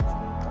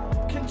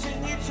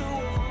continue to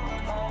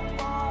walk on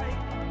by.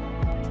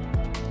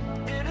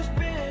 It has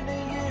been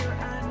a year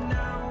and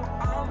now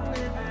I'm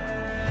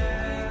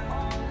living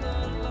on the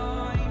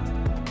line.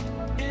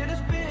 It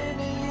has been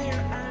a year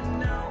and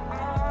now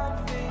I'm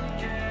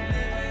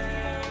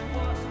thinking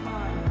what's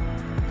mine,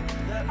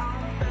 that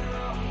I'm better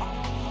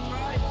off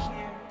right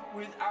here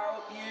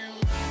without you.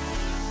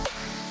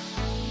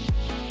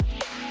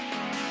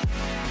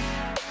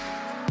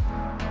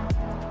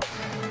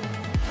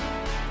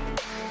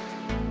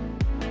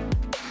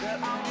 That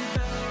I'm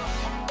better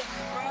off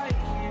right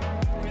here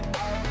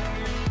without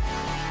you.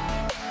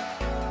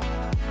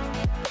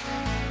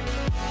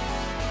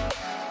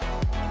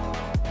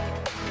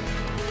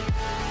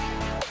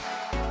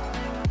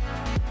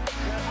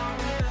 That I'm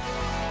better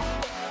off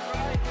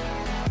right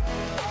here without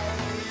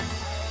you.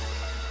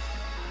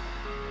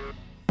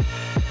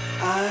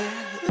 I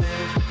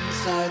live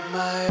inside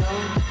my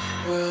own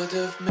world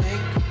of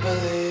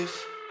make-believe.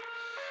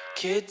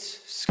 Kids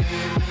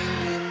screaming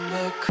in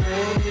the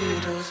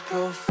cradles,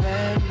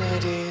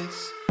 profanities.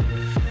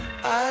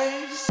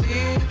 I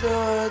see the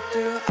world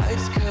through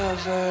ice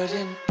covered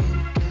in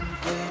ink and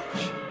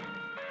bleach.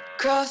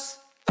 Cross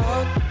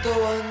out the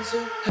ones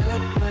who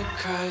heard my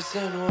cries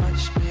and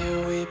watched me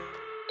weep.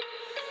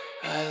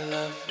 I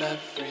love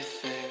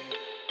everything.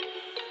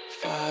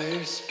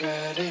 Fire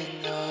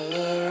spreading all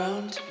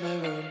around my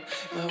room.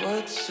 My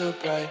world's so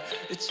bright,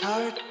 it's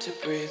hard to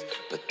breathe,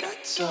 but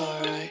that's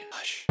alright.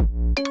 Hush.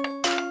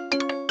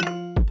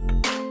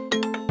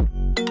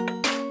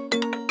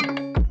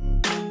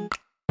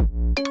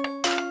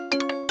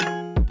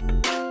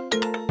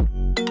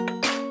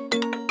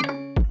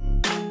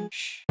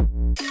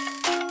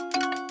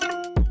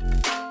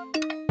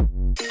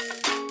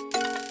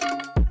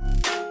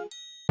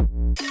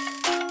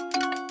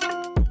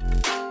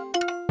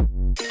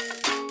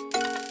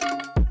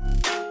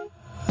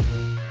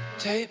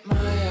 Take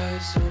my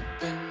eyes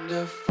open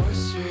to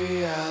force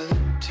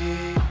reality.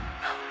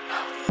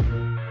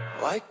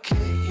 Why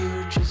can't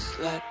you just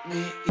let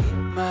me eat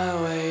my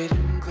weight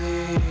in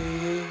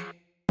glee?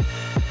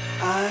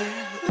 I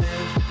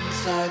live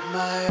inside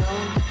my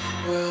own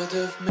world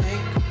of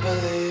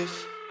make-believe.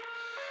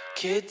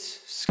 Kids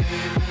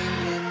screaming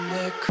in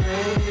their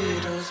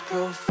cradles,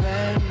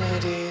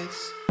 profanities.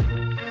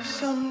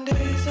 Some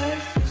days I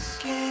feel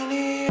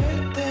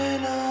skinnier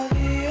than all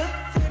the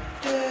other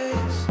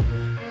days.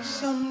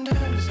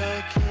 Sometimes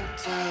I can't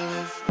tell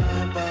if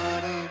my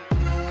body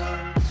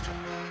belongs to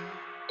me.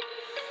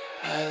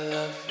 I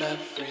love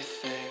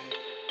everything.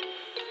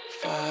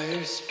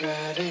 Fire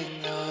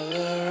spreading all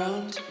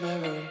around my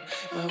room.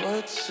 My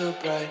world's so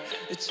bright,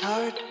 it's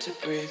hard to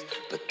breathe,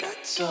 but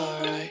that's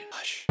alright.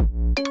 Hush.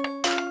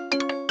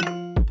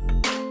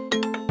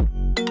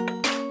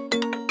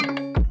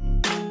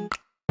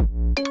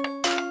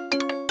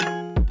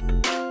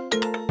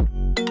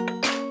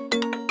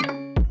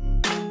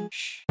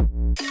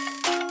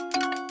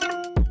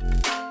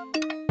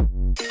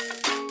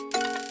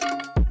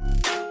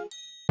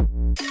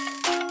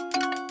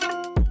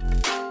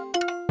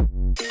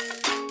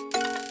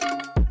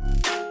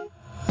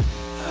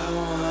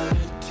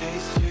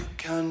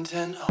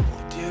 Content,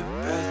 hold your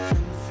breath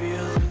and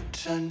feel the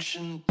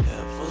tension.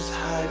 Devils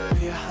hide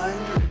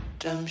behind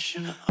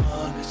redemption.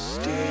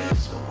 Honesty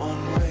is a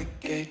one-way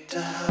gate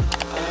to hell.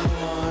 I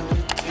wanna